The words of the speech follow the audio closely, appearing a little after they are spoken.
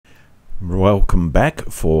Welcome back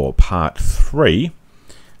for part 3.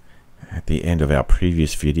 At the end of our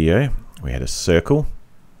previous video, we had a circle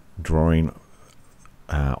drawing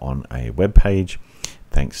on a web page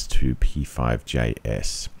thanks to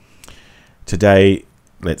P5JS. Today,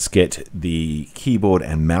 let's get the keyboard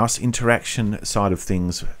and mouse interaction side of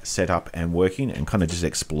things set up and working, and kind of just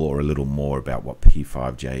explore a little more about what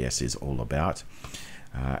P5JS is all about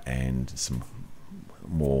and some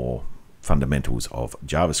more fundamentals of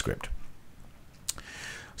JavaScript.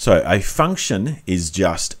 So a function is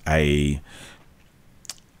just a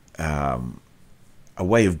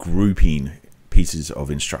way of grouping pieces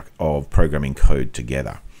of programming code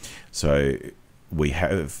together. So we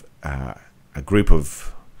have a group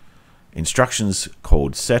of instructions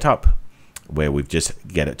called setup, where we've just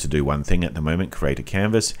get it to do one thing at the moment, create a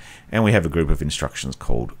canvas, and we have a group of instructions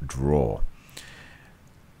called draw.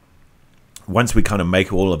 Once we kind of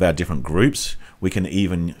make all of our different groups, we can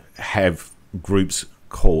even have groups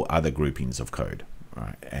call other groupings of code,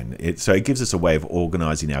 right? And so it gives us a way of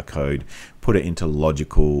organizing our code, put it into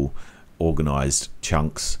logical, organized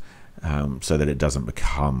chunks, so that it doesn't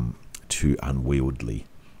become too unwieldy.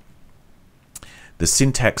 The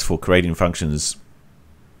syntax for creating functions,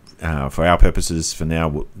 for our purposes for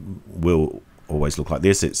now, will always look like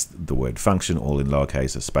this. It's the word function, all in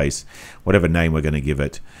lowercase, a space, whatever name we're going to give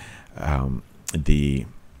it, the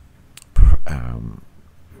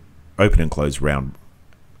open and close round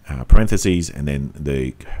parentheses, and then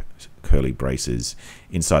the curly braces.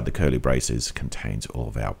 Inside the curly braces contains all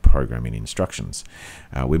of our programming instructions.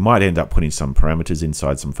 We might end up putting some parameters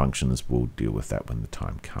inside some functions. We'll deal with that when the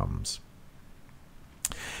time comes.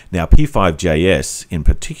 Now, P5JS in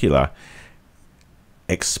particular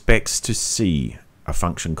expects to see a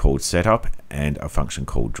function called setup and a function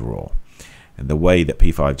called draw. And the way that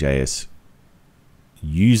P5JS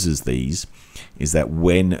uses these is that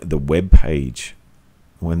when the web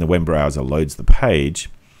browser loads the page,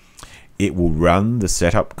 it will run the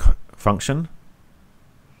setup function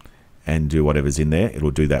and do whatever's in there.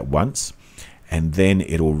 It'll do that once, and then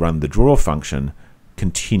it'll run the draw function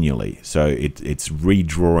continually. So it's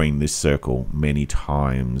redrawing this circle many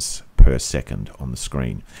times per second on the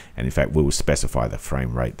screen. And in fact, we'll specify the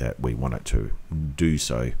frame rate that we want it to do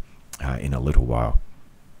so in a little while.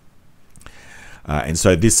 And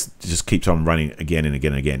so this just keeps on running again and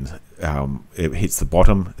again and again. It hits the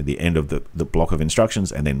bottom at the end of the block of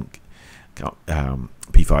instructions, and then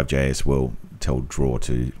P5JS will tell draw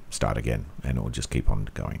to start again, and it will just keep on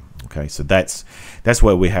going. Okay, so that's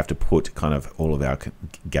where we have to put kind of all of our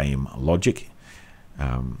game logic.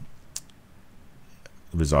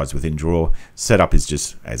 Resides within draw. Setup is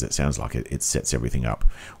just, as it sounds like, it sets everything up.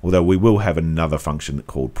 Although we will have another function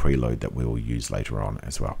called preload that we will use later on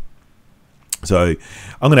as well. So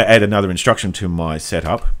I'm going to add another instruction to my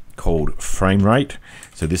setup called frame rate.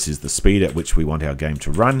 So this is the speed at which we want our game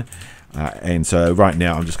to run. And so right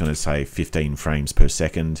now I'm just going to say 15 frames per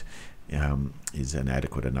second is an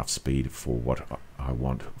adequate enough speed for what I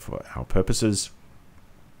want for our purposes.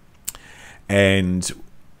 And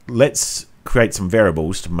let's create some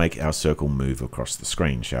variables to make our circle move across the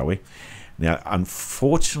screen, shall we? Now,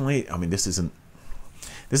 unfortunately, I mean, this isn't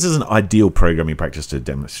ideal programming practice to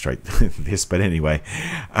demonstrate this, but anyway,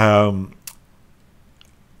 a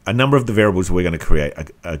number of the variables we're going to create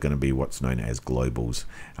are going to be what's known as globals.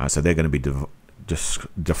 So they're going to be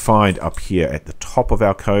defined up here at the top of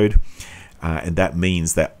our code, and that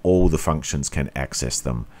means that all the functions can access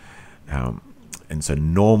them. And so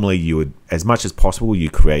normally you would, as much as possible, you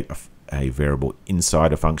create a variable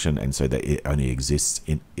inside a function, and so that it only exists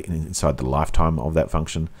inside the lifetime of that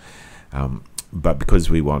function. But because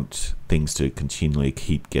we want things to continually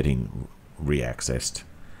keep getting reaccessed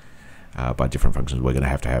by different functions, we're going to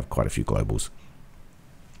have quite a few globals.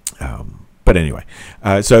 But anyway,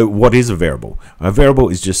 so what is a variable? A variable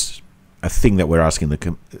is just a thing that we're asking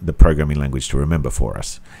the programming language to remember for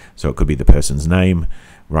us. So it could be the person's name.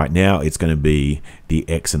 Right now, it's going to be the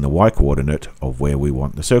X and the Y coordinate of where we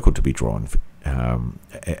want the circle to be drawn,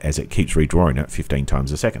 as it keeps redrawing it 15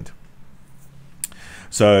 times a second.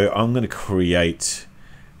 So I'm going to create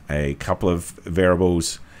a couple of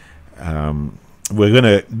variables.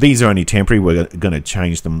 These are only temporary. We're going to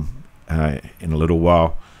change them in a little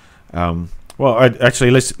while.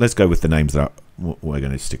 Actually, let's go with the names that we're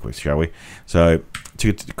going to stick with, shall we? So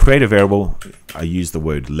to create a variable, I use the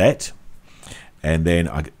word let, and then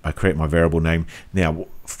I create my variable name. Now,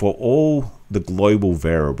 for all the global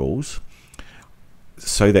variables,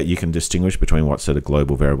 so that you can distinguish between what's a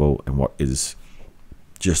global variable and what is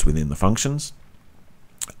just within the functions,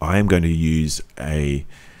 I am going to use a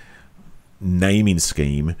naming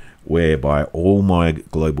scheme whereby all my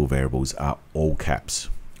global variables are all caps,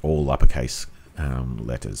 all uppercase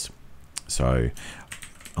letters. So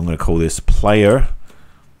I'm going to call this player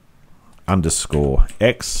underscore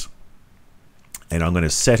X, and I'm going to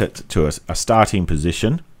set it to a starting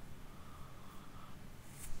position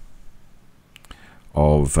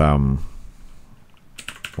of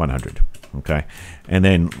 100. Okay, and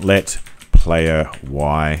then let player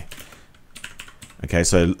Y. Okay,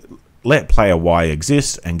 so let player Y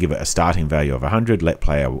exist and give it a starting value of 100. Let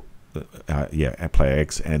player player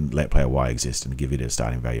X and let player Y exist and give it a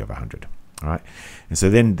starting value of 100. All right, and so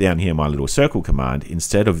then down here, my little circle command,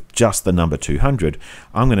 instead of just the number 200,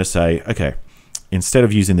 I'm going to say, okay, instead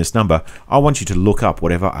of using this number, I want you to look up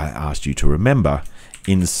whatever I asked you to remember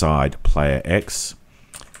inside player X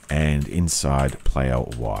and inside player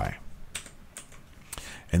Y.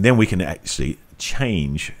 And then we can actually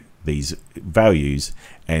change these values,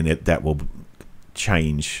 and that will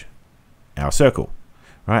change our circle,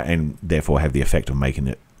 right? And therefore have the effect of make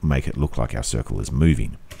it look like our circle is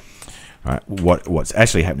moving. Right? What's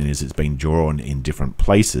actually happening is it's being drawn in different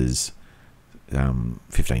places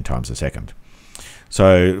 15 times a second.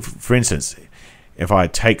 So, for instance, if I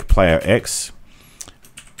take player X,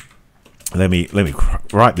 let me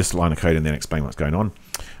write this line of code and then explain what's going on.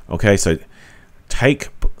 Okay, so take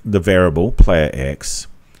the variable player X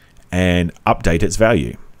and update its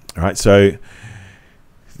value. All right, so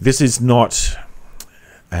this is not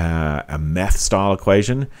a math style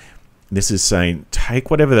equation. This is saying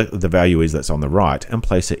take whatever the value is that's on the right and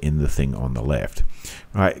place it in the thing on the left.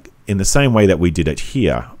 Right, in the same way that we did it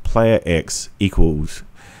here, player X equals,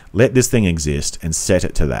 let this thing exist and set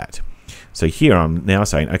it to that. So here I'm now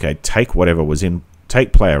saying, okay, take whatever was in,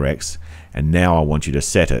 take player X, and now I want you to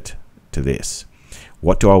set it to this.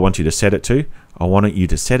 What do I want you to set it to? I want you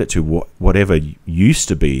to set it to whatever used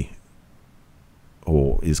to be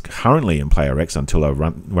or is currently in player X until I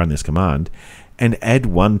run this command, and add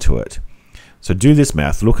 1 to it. So do this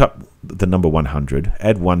math, look up the number 100,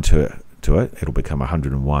 add 1 to it, it'll become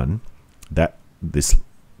 101. This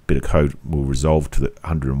bit of code will resolve to the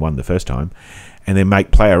 101 the first time, and then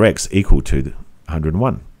make player X equal to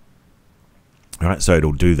 101. All right, so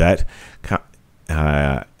it'll do that,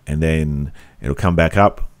 and then it'll come back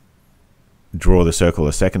up, draw the circle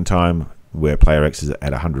a second time where player X is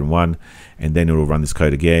at 101, and then it'll run this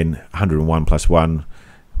code again, 101 plus 1,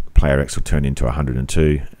 player X will turn into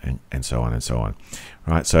 102, and so on and so on.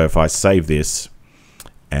 Right, so if I save this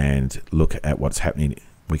and look at what's happening,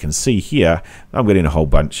 we can see here I'm getting a whole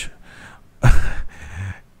bunch.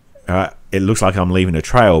 It looks like I'm leaving a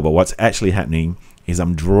trail, but what's actually happening is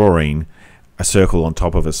I'm drawing a circle on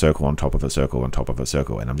top of a circle on top of a circle on top of a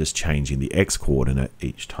circle, and I'm just changing the X coordinate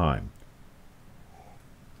each time.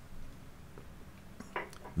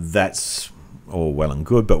 That's all well and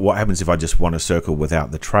good, but what happens if I just want a circle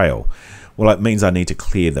without the trail? Well, it means I need to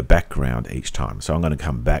clear the background each time. So I'm going to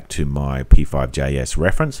come back to my P5JS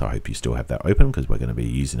reference. I hope you still have that open because we're going to be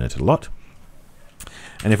using it a lot.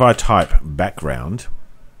 And if I type background,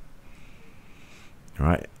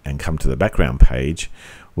 right, and come to the background page,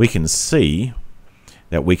 we can see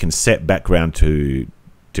that we can set background to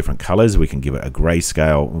different colors. We can give it a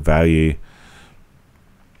grayscale value.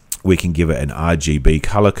 We can give it an RGB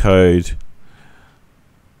color code.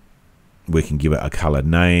 We can give it a color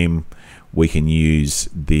name. We can use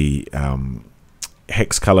the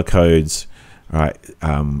hex color codes, right?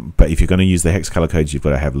 But if you're going to use the hex color codes, you've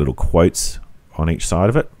got to have little quotes on each side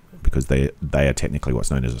of it because they are technically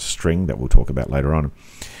what's known as a string that we'll talk about later on.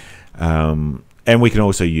 And we can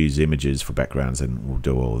also use images for backgrounds, and we'll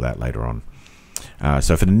do all of that later on.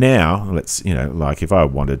 So for now, let's, like if I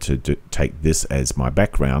wanted to take this as my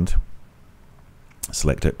background,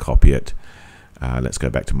 select it, copy it. Let's go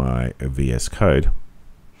back to my VS Code.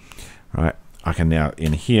 Right, I can now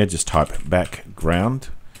in here just type background.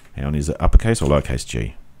 Hang on, is it uppercase or lowercase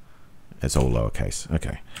g? It's all lowercase.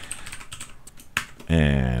 Okay,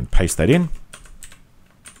 and paste that in,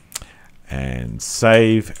 and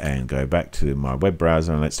save, and go back to my web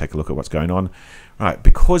browser, and let's take a look at what's going on. Right,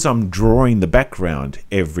 because I'm drawing the background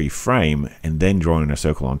every frame and then drawing a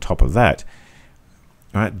circle on top of that.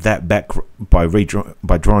 Right,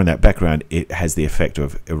 by drawing that background, it has the effect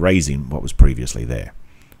of erasing what was previously there.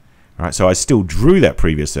 All right, so I still drew that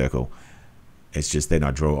previous circle. It's just then I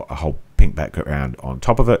draw a whole pink background on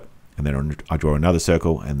top of it, and then I draw another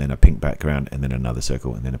circle, and then a pink background, and then another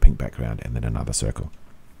circle, and then a pink background, and then another circle.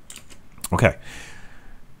 Okay.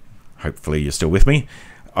 Hopefully you're still with me.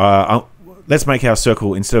 Let's make our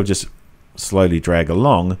circle, instead of just slowly drag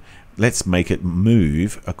along, let's make it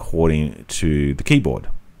move according to the keyboard.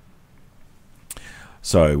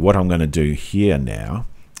 So what I'm going to do here now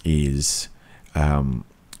is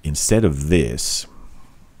instead of this,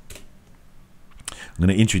 I'm going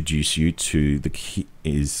to introduce you to the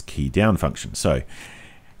key down function. So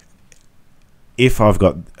if I've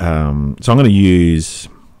got, so I'm going to use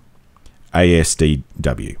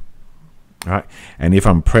ASDW, right? And if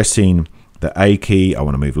I'm pressing the A key, I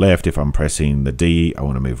want to move left. If I'm pressing the D, I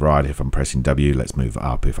want to move right. If I'm pressing W, let's move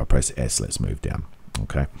up. If I press S, let's move down.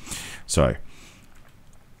 Okay, so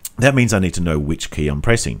that means I need to know which key I'm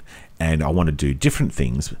pressing, and I want to do different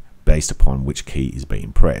things based upon which key is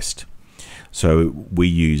being pressed. So we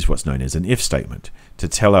use what's known as an if statement to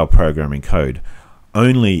tell our programming code,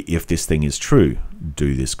 only if this thing is true,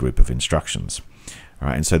 do this group of instructions. All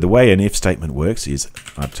right, and so the way an if statement works is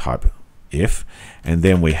I type if, and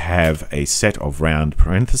then we have a set of round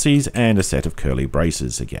parentheses and a set of curly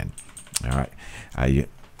braces again. All right,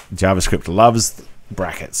 JavaScript loves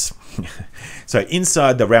brackets. So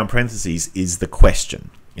inside the round parentheses is the question.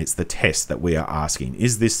 It's the test that we are asking.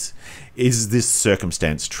 Is this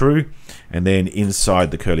circumstance true? And then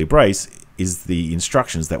inside the curly brace is the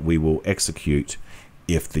instructions that we will execute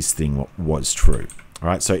if this thing was true. All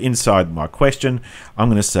right, so inside my question, I'm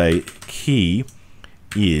going to say key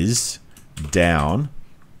is down.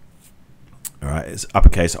 All right, it's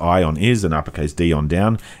uppercase I on is and uppercase D on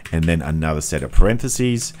down, and then another set of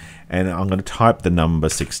parentheses. And I'm going to type the number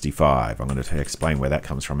 65. I'm going to explain where that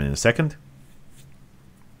comes from in a second.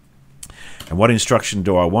 And what instruction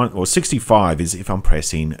do I want? Well, 65 is if I'm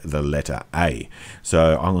pressing the letter A.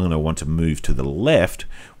 So I'm going to want to move to the left,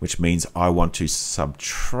 which means I want to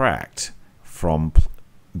subtract from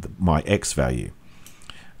my X value.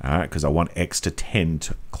 All right, because I want X to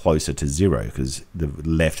tend closer to 0, because the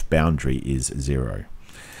left boundary is 0.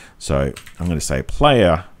 So I'm going to say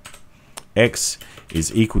player X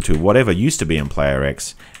is equal to whatever used to be in player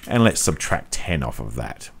X, and let's subtract 10 off of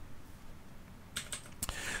that.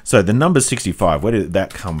 So the number 65, where did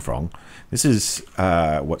that come from? This is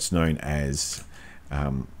what's known as,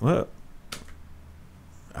 well,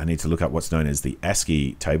 I need to look up what's known as the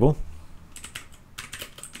ASCII table.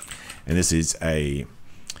 And this is a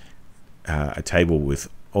table with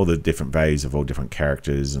all the different values of all different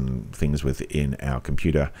characters and things within our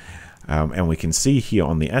computer. And we can see here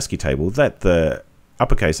on the ASCII table that the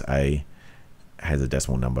uppercase A has a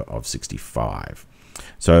decimal number of 65.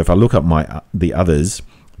 So if I look up the others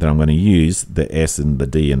that I'm going to use, the S and the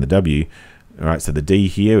D and the W, all right, so the D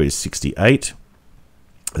here is 68.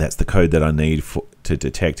 That's the code that I need to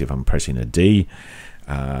detect if I'm pressing a D.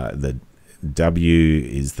 The W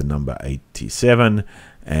is the number 87,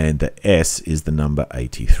 and the S is the number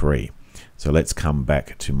 83. So let's come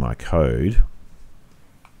back to my code.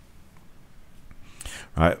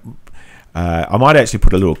 All right, I might actually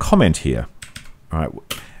put a little comment here. All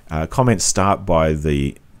right, comments start by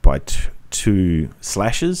two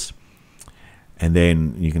slashes, and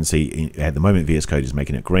then you can see at the moment VS Code is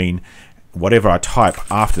making it green. Whatever I type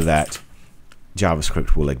after that,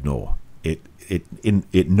 JavaScript will ignore.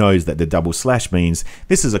 It knows that the double slash means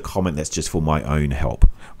this is a comment that's just for my own help,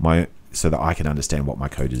 so that I can understand what my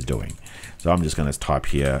code is doing. So I'm just going to type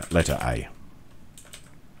here letter A.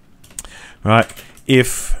 All right,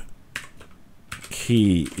 if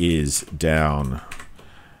key is down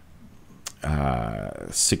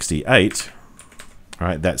 68, all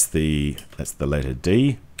right, that's the letter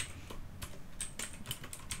D.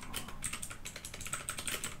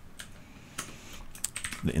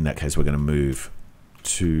 In that case, we're going to move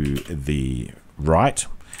to the right.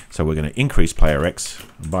 So we're going to increase player X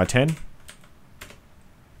by 10.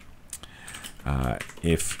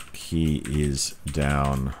 If key is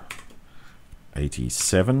down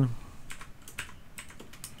 87,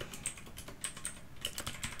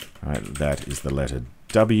 all right, that is the letter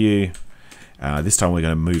W. This time we're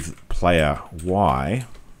going to move player Y.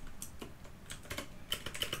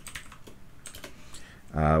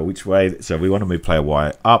 Which way? So we want to move player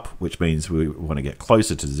Y up, which means we want to get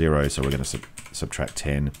closer to 0. So we're going to subtract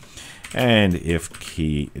 10. And if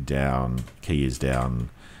key is down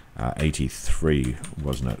 83,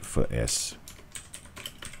 wasn't it, for S?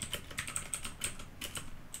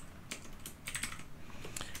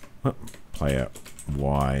 Well, player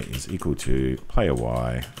Y is equal to player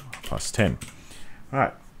Y plus 10. All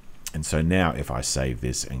right. And so now if I save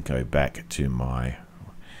this and go back to my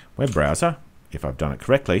web browser, if I've done it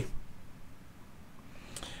correctly.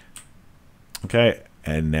 Okay,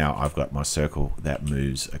 and now I've got my circle that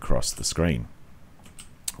moves across the screen.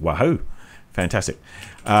 Wahoo, fantastic.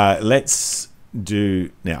 Let's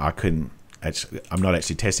do, now I'm not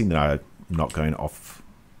actually testing that I'm not going off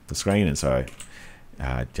the screen, and so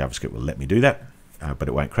JavaScript will let me do that. but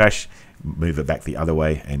it won't crash. Move it back the other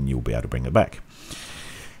way and you'll be able to bring it back.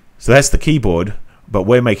 So that's the keyboard, but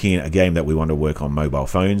we're making a game that we want to work on mobile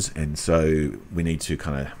phones, and so we need to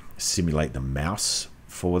kind of simulate the mouse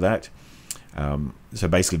for that. So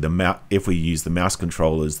basically, if we use the mouse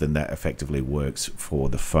controllers, then that effectively works for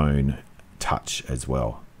the phone touch as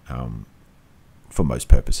well. For most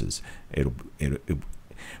purposes,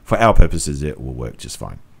 for our purposes, it will work just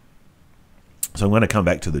fine. So I'm going to come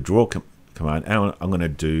back to the draw command, and I'm going to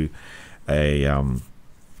do a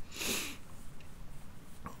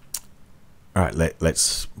all right,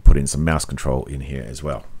 let's put in some mouse control in here as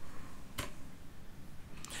well.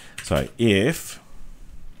 So if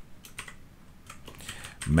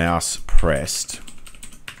mouse pressed,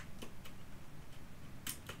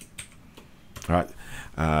 all right,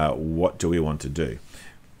 what do we want to do?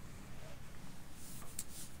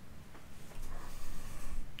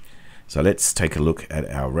 So let's take a look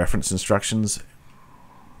at our reference instructions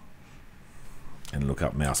and look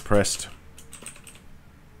up mouse pressed.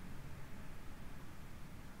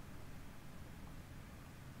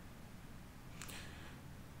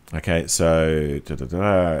 Okay, so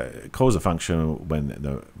it calls a function when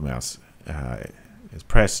the mouse is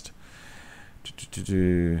pressed.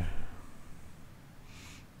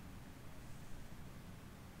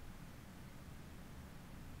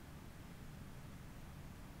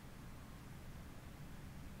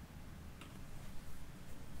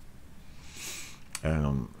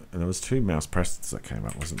 And there was 2 mouse presses that came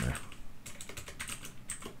up, wasn't there?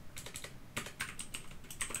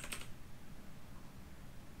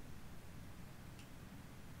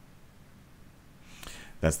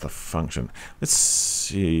 That's the function. Let's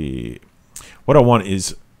see. What I want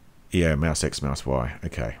is, yeah, mouse X, mouse Y.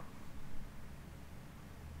 Okay.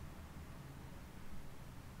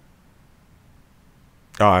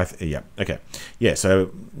 Oh, yeah. Okay. Yeah.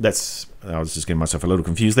 So that's. I was just getting myself a little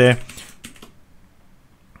confused there.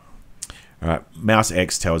 All right. Mouse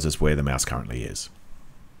X tells us where the mouse currently is.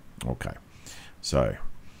 Okay. So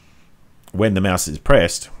when the mouse is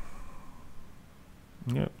pressed.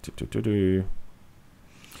 Yep.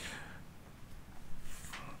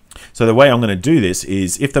 So the way I'm going to do this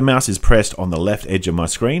is, if the mouse is pressed on the left edge of my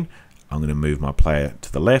screen, I'm going to move my player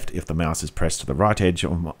to the left. If the mouse is pressed to the right edge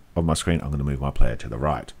of my screen, I'm going to move my player to the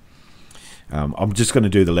right. I'm just going to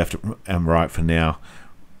do the left and right for now,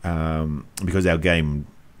 because our game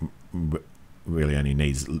really only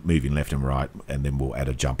needs moving left and right, and then we'll add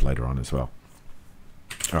a jump later on as well.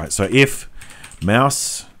 All right, so if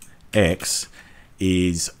mouse X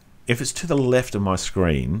is, if it's to the left of my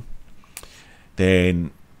screen,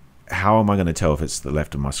 then how am I going to tell if it's the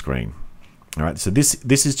left of my screen? All right, so this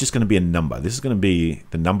is just going to be a number. This is going to be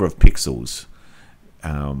the number of pixels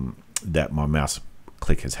that my mouse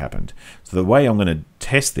click has happened. So the way I'm going to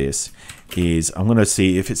test this is I'm going to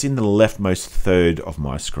see if it's in the leftmost third of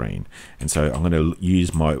my screen, and so I'm going to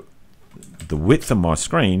use the width of my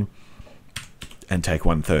screen and take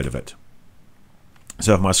 1/3 of it.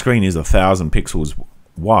 So if my screen is 1,000 pixels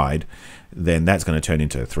wide, then that's going to turn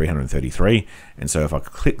into 333. And so if I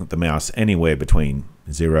click the mouse anywhere between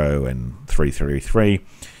 0 and 333,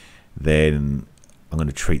 then I'm going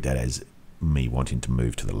to treat that as me wanting to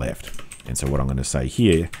move to the left. And so what I'm going to say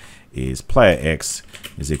here is player X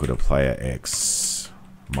is equal to player X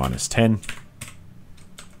minus 10.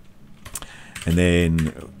 And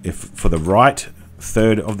then if for the right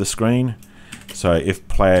third of the screen, so if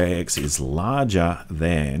player X is larger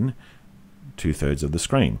than 2/3 of the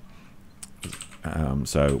screen,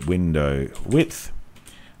 so window width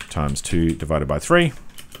times 2 divided by 3,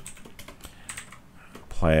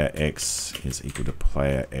 player X is equal to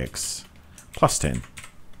player X plus 10.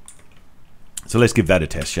 So let's give that a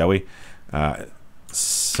test, shall we?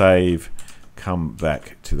 Save, come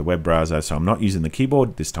back to the web browser. So I'm not using the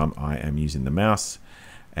keyboard this time, I am using the mouse.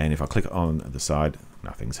 And if I click on the side,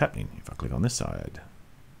 nothing's happening. If I click on this side,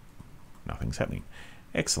 nothing's happening.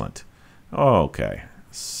 Excellent. Okay,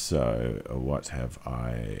 so what have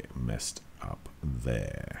I messed up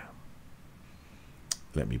there?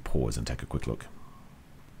 Let me pause and take a quick look.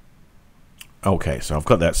 Okay, so I've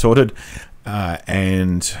got that sorted,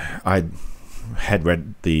 and I had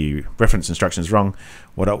read the reference instructions wrong.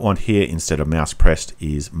 What I want here instead of mouse pressed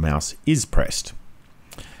is mouse is pressed.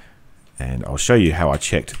 And I'll show you how I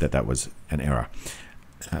checked that that was an error.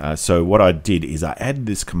 So what I did is I added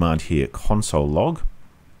this command here, console log.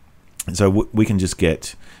 And so we can just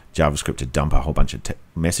get JavaScript to dump a whole bunch of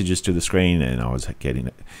messages to the screen, and I was getting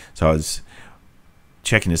it. So I was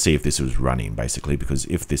checking to see if this was running, basically, because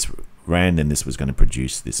if this ran, then this was going to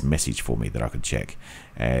produce this message for me that I could check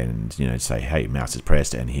and, you know, say, hey, mouse is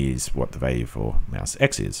pressed, and here's what the value for mouse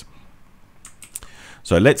X is.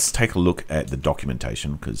 So let's take a look at the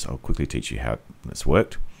documentation, because I'll quickly teach you how this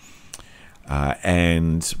worked.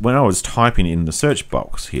 And when I was typing in the search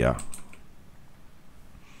box here,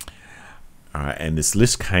 and this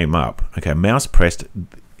list came up, okay, mouse pressed,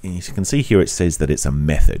 as you can see here, it says that it's a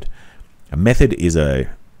method. A method is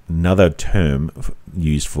another term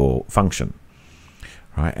used for function,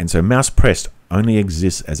 right? And so mouse pressed only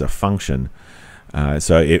exists as a function.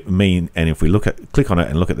 So it and if we click on it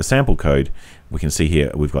and look at the sample code, we can see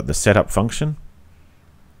here we've got the setup function.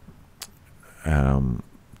 And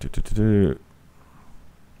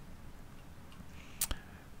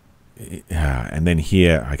then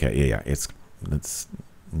here, okay, yeah, it's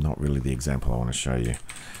not really the example I want to show you.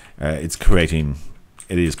 It is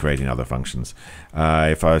creating other functions.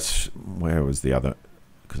 Where was the other?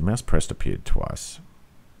 Because mouse pressed appeared twice.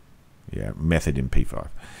 Yeah, method in P5.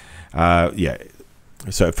 Yeah.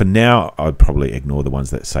 So for now, I'd probably ignore the ones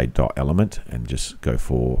that say dot element and just go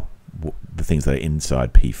for the things that are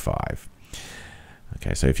inside P5.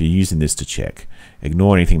 Okay, so if you're using this to check,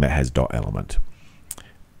 ignore anything that has dot element.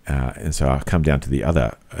 And so I'll come down to the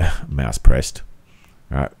other mouse pressed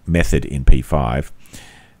method in P5.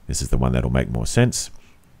 This is the one that'll make more sense.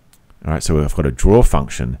 All right, so I've got a draw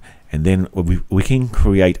function, and then we can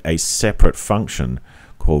create a separate function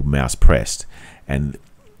called mouse pressed, and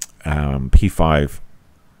P5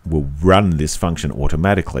 will run this function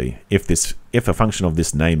automatically. If a function of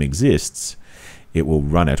this name exists, it will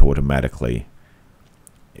run it automatically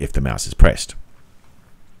if the mouse is pressed.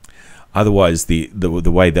 Otherwise, the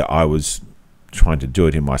way that I was trying to do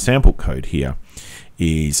it in my sample code here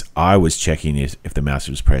is I was checking if the mouse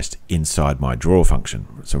was pressed inside my draw function,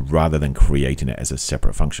 so rather than creating it as a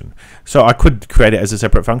separate function. So I could create it as a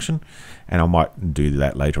separate function, and I might do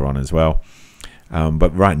that later on as well.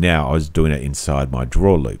 But right now I was doing it inside my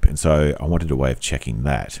draw loop, and so I wanted a way of checking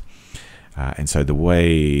that. And so the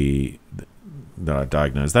way that I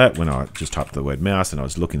diagnosed that, when I just typed the word mouse and I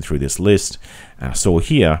was looking through this list, and I saw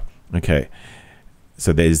here, okay,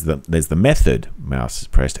 so there's the method mouse is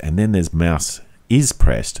pressed, and then there's mouse is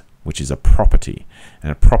pressed, which is a property,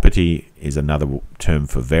 and a property is another term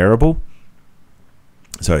for variable.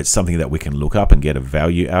 So it's something that we can look up and get a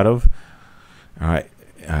value out of. All right.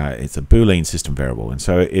 It's a Boolean system variable, and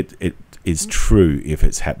so it is true if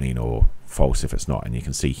it's happening or false if it's not. And you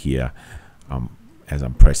can see here, as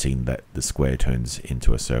I'm pressing, that the square turns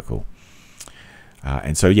into a circle.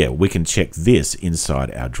 And so yeah, we can check this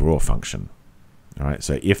inside our draw function. All right,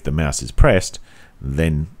 so if the mouse is pressed,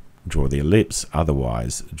 then draw the ellipse,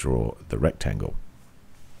 otherwise draw the rectangle.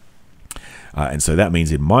 And so that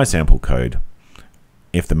means in my sample code,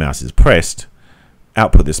 if the mouse is pressed,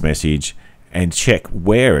 output this message and check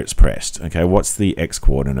where it's pressed. Okay, what's the x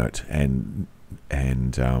coordinate, and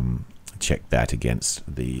check that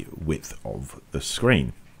against the width of the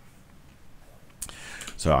screen.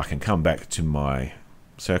 So I can come back to my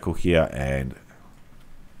circle here and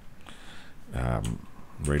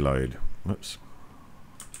reload. Whoops.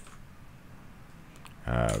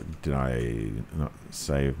 Did I not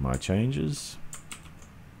save my changes?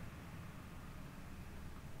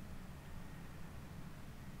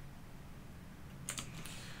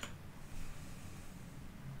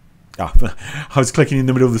 Oh, I was clicking in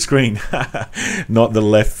the middle of the screen, not the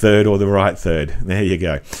left third or the right third. There you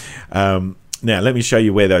go. Now let me show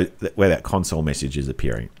you where that console message is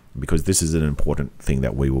appearing, because this is an important thing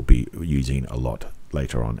that we will be using a lot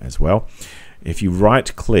later on as well. If you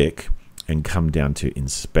right click and come down to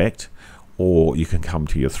inspect, or you can come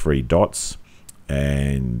to your three dots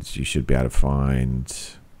and you should be able to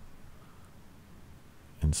find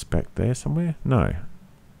inspect there somewhere. No.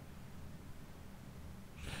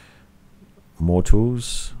 More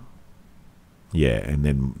tools, yeah, and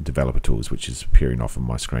then developer tools, which is appearing off on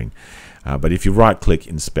my screen. But if you right click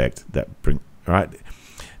inspect, that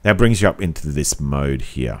brings you up into this mode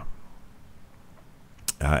here,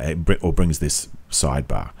 or brings this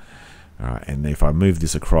sidebar. And if I move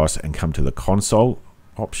this across and come to the console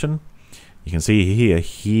option, you can see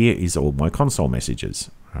here is all my console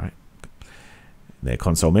messages. Right, they're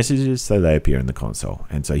console messages, so they appear in the console.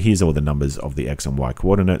 And so here's all the numbers of the x and y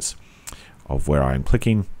coordinates of where I am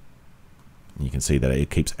clicking. You can see that it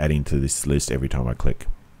keeps adding to this list every time I click.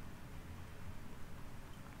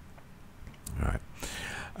 All right,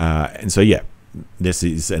 and so yeah, this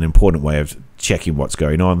is an important way of checking what's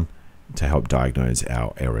going on to help diagnose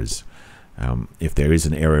our errors. If there is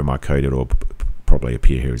an error in my code, it will probably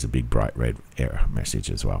appear here as a big bright red error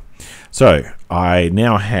message as well. So I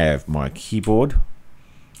now have my keyboard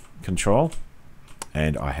control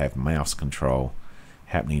and I have mouse control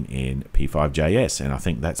happening in P5.js, and I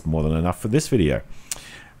think that's more than enough for this video.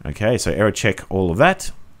 Okay, so error check all of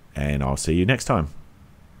that, and I'll see you next time.